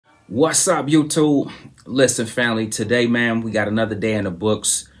What's up, YouTube? Listen, family, today, man, we got another day in the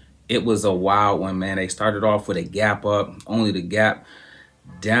books. It was a wild one, man. They started off with a gap up, only the gap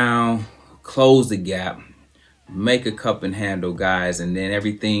down, close the gap, make a cup and handle, guys, and then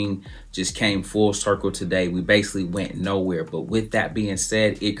everything just came full circle today. We basically went nowhere. But with that being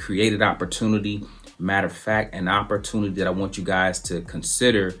said, it created opportunity. Matter of fact, an opportunity that I want you guys to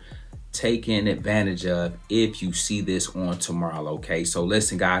consider taking advantage of if you see this on tomorrow. Okay, so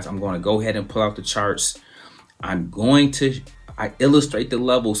listen, guys, I'm going to go ahead and pull out the charts. I'm going to illustrate the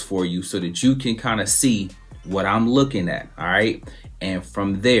levels for you so that you can kind of see what I'm looking at. All right, and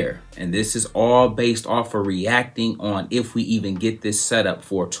from there, and this is all based off of reacting on if we even get this set up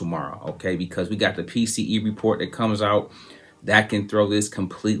for tomorrow. Okay, because we got the PCE report that comes out that can throw this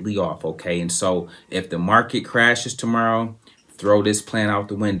completely off. Okay, and so if the market crashes tomorrow, throw this plan out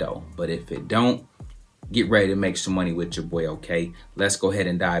the window. But if it don't, get ready to make some money with your boy. Okay, let's go ahead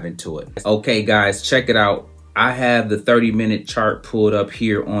and dive into it. Okay, guys, check it out. I have the 30-minute chart pulled up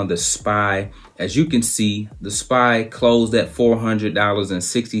here on the SPY. As you can see, the SPY closed at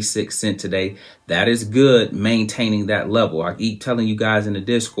 $400.66 today. That is good, maintaining that level. I keep telling you guys in the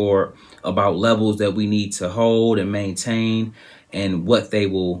Discord about levels that we need to hold and maintain and what they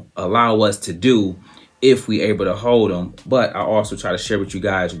will allow us to do if we able to hold them. But I also try to share with you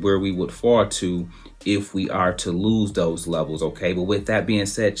guys where we would fall to if we are to lose those levels. Okay, but with that being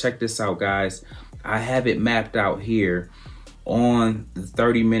said, check this out, guys. I have it mapped out here on the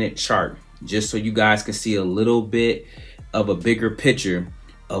 30-minute chart just so you guys can see a little bit of a bigger picture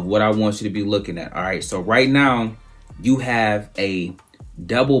of what I want you to be looking at. All right, so right now you have a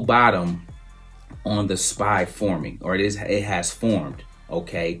double bottom on the SPY forming, or it has formed.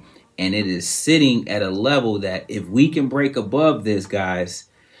 Okay, and it is sitting at a level that if we can break above this, guys,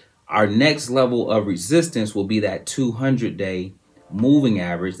 our next level of resistance will be that 200-day moving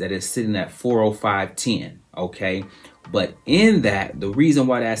average that is sitting at 405.10. Okay, but in that, the reason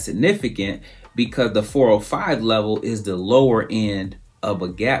why that's significant, because the 405 level is the lower end of a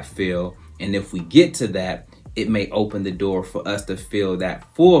gap fill, and if we get to that, it may open the door for us to fill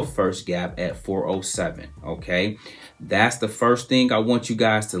that full first gap at 407. Okay, that's the first thing I want you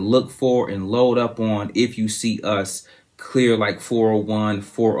guys to look for and load up on if you see us clear like 401,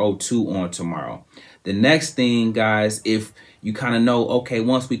 402 on tomorrow. The next thing, guys, if you kind of know, okay,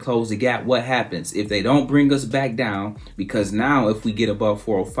 once we close the gap, what happens if they don't bring us back down? Because now if we get above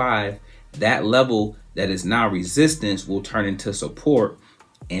 405, that level that is now resistance will turn into support,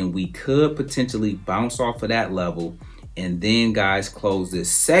 and we could potentially bounce off of that level and then, guys, close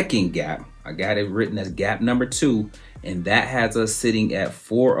this second gap. I got it written as gap number 2, and that has us sitting at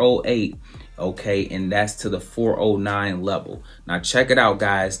 408. Okay, and that's to the 409 level. Now check it out,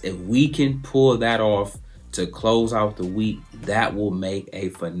 guys. If we can pull that off to close out the week, that will make a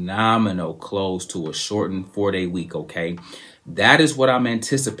phenomenal close to a shortened 4-day week. Okay, that is what I'm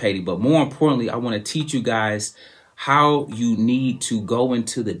anticipating. But more importantly, I want to teach you guys how you need to go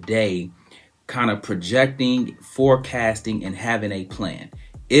into the day kind of projecting, forecasting, and having a plan.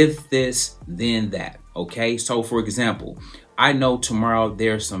 If this, then that. Okay, so for example, I know tomorrow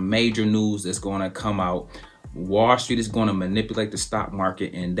there's some major news that's going to come out. Wall Street is going to manipulate the stock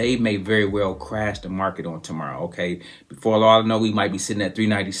market, and they may very well crash the market on tomorrow. Okay, before all I know, we might be sitting at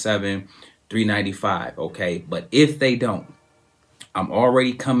 397, 395. Okay, but if they don't, I'm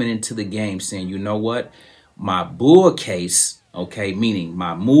already coming into the game saying, you know what, my bull case, okay, meaning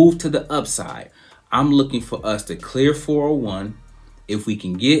my move to the upside, I'm looking for us to clear 401. If we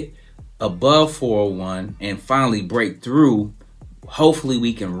can get above 401 and finally break through, hopefully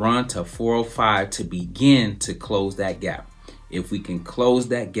we can run to 405 to begin to close that gap. If we can close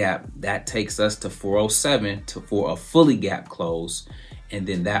that gap, that takes us to 407 for a fully gap close, and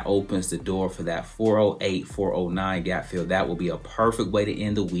then that opens the door for that 408, 409 gap fill. That will be a perfect way to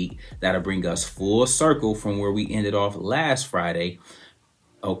end the week. That'll bring us full circle from where we ended off last Friday.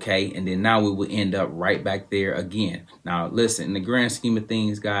 Okay, and then now we will end up right back there again. Now, listen, in the grand scheme of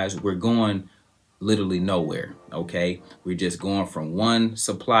things, guys, we're going literally nowhere. Okay, we're just going from one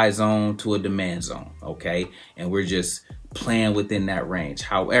supply zone to a demand zone. Okay, and we're just playing within that range.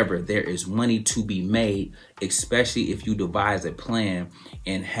 However, there is money to be made, especially if you devise a plan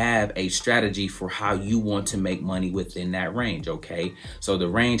and have a strategy for how you want to make money within that range. Okay, so the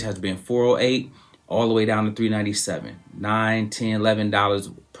range has been 408 all the way down to 397, $9, $10,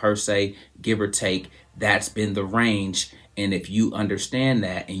 $11 per se, give or take. That's been the range. And if you understand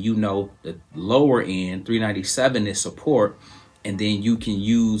that, and you know the lower end, 397 is support, And then you can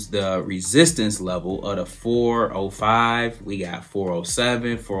use the resistance level of the 405. We got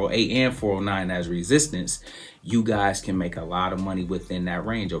 407, 408, and 409 as resistance. You guys can make a lot of money within that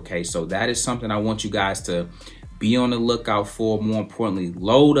range, okay? So that is something I want you guys to be on the lookout for. More importantly,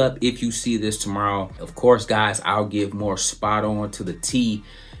 load up if you see this tomorrow. Of course, guys, I'll give more spot on to the T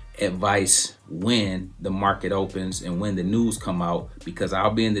advice when the market opens and when the news come out, because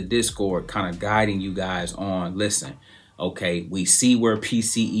I'll be in the Discord kind of guiding you guys on, listen, okay, we see where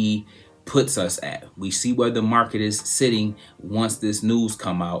PCE puts us at. We see where the market is sitting once this news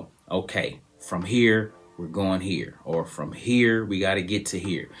come out. Okay, from here, we're going here, or from here, we got to get to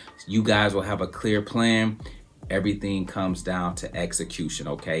here. You guys will have a clear plan. Everything comes down to execution,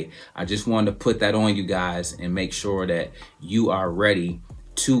 okay? I just wanted to put that on you guys and make sure that you are ready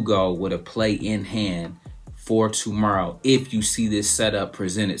to go with a play in hand for tomorrow if you see this setup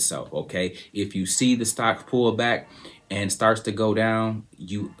present itself, okay? If you see the stock pull back and starts to go down,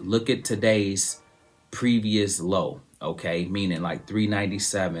 you look at today's previous low, okay? Meaning like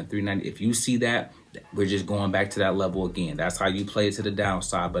 397, 390. If you see that, we're just going back to that level again. That's how you play it to the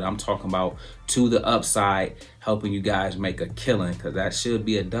downside, but I'm talking about to the upside, helping you guys make a killing, because that should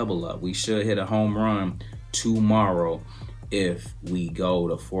be a double up. We should hit a home run tomorrow if we go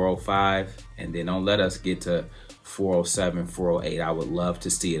to 405, and then don't let us get to 407, 408. I would love to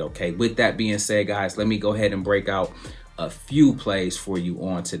see it, okay? With that being said, guys, let me go ahead and break out a few plays for you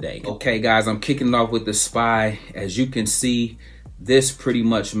on today. Okay, guys, I'm kicking off with the SPY. As you can see, this pretty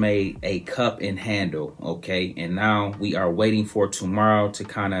much made a cup and handle, okay? And now we are waiting for tomorrow to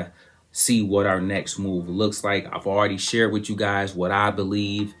kind of see what our next move looks like. I've already shared with you guys what I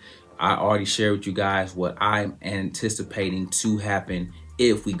believe. I already shared with you guys what I'm anticipating to happen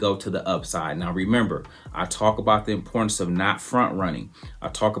if we go to the upside. Now, remember, I talk about the importance of not front running. I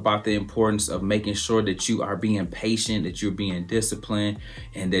talk about the importance of making sure that you are being patient, that you're being disciplined,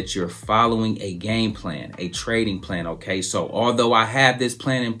 and that you're following a game plan, a trading plan, okay? So although I have this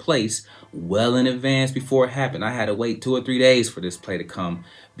plan in place well in advance before it happened, I had to wait 2 or 3 days for this play to come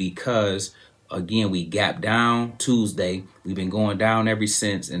because, again, we gapped down Tuesday. We've been going down ever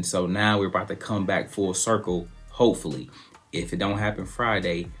since. And so now we're about to come back full circle, hopefully. If it don't happen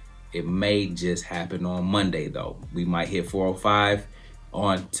Friday, it may just happen on Monday, though. We might hit 405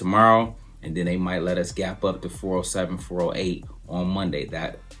 on tomorrow, and then they might let us gap up to 407, 408 on Monday.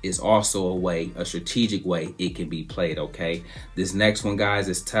 That is also a way, a strategic way it can be played, okay? This next one, guys,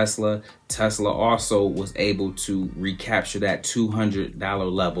 is Tesla. Tesla also was able to recapture that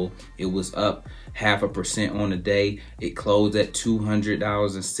 $200 level. It was up 0.5% on the day. It closed at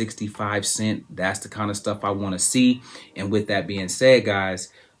 $200.65. That's the kind of stuff I want to see. And with that being said, guys,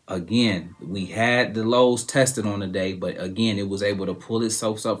 again, we had the lows tested on the day, but again, it was able to pull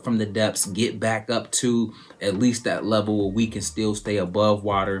itself up from the depths, get back up to at least that level where we can still stay above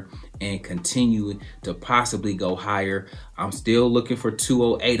water and continue to possibly go higher. I'm still looking for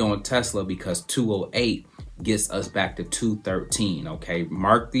 208 on Tesla because 208 gets us back to 213, okay?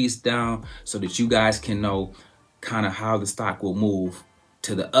 Mark these down so that you guys can know kind of how the stock will move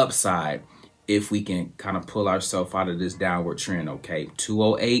to the upside if we can kind of pull ourselves out of this downward trend, okay?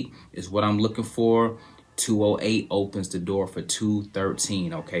 208 is what I'm looking for. 208 opens the door for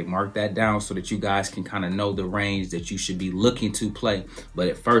 213, okay? Mark that down so that you guys can kind of know the range that you should be looking to play. But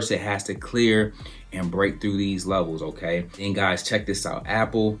at first, it has to clear and break through these levels, okay? And guys, check this out.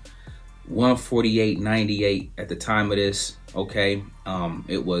 Apple, 148.98 at the time of this, okay?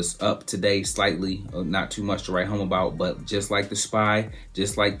 It was up today slightly, not too much to write home about, but just like the SPY,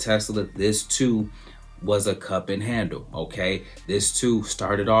 just like Tesla, this too was a cup and handle, okay? This too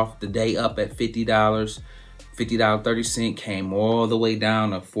started off the day up at $50, $50.30, came all the way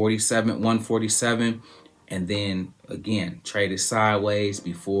down to 147, and then again traded sideways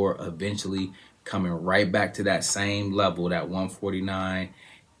before eventually coming right back to that same level, that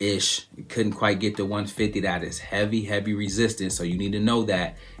 149-ish. It couldn't quite get to 150. That is heavy resistance. So you need to know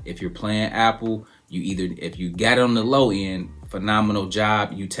that if you're playing Apple, if you got it on the low end, phenomenal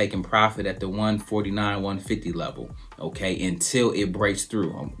job. You taking profit at the 149, 150 level, okay, until it breaks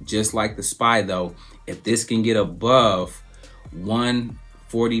through. Just like the SPY though, if this can get above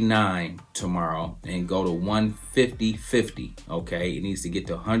 149 tomorrow and go to 150.50, okay, it needs to get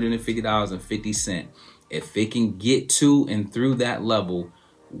to $150.50. If it can get to and through that level,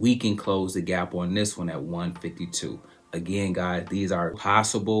 we can close the gap on this one at 152. Again, guys, these are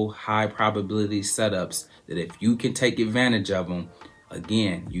possible high probability setups that if you can take advantage of them,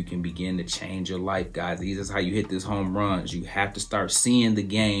 again, you can begin to change your life, guys. These is how you hit these home runs. You have to start seeing the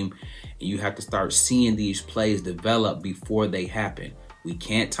game, and you have to start seeing these plays develop before they happen. We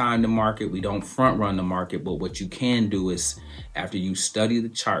can't time the market. We don't front run the market. But what you can do is, after you study the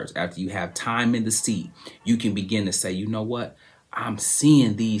charts, after you have time in the seat, you can begin to say, you know what? I'm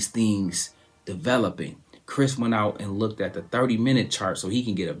seeing these things developing. Chris went out and looked at the 30-minute chart so he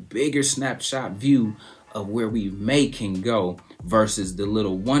can get a bigger snapshot view of where we can go, versus the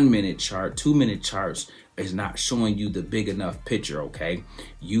little 1-minute chart, 2-minute charts is not showing you the big enough picture. Okay,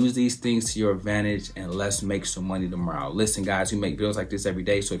 use these things to your advantage, and let's make some money tomorrow. Listen, guys, we make videos like this every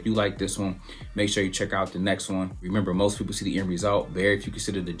day, so if you like this one, make sure you check out the next one. Remember, most people see the end result, very few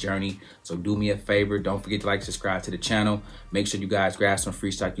consider the journey. So do me a favor, don't forget to like, subscribe to the channel. Make sure you guys grab some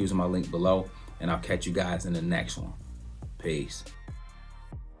free stock using my link below, and I'll catch you guys in the next one. Peace.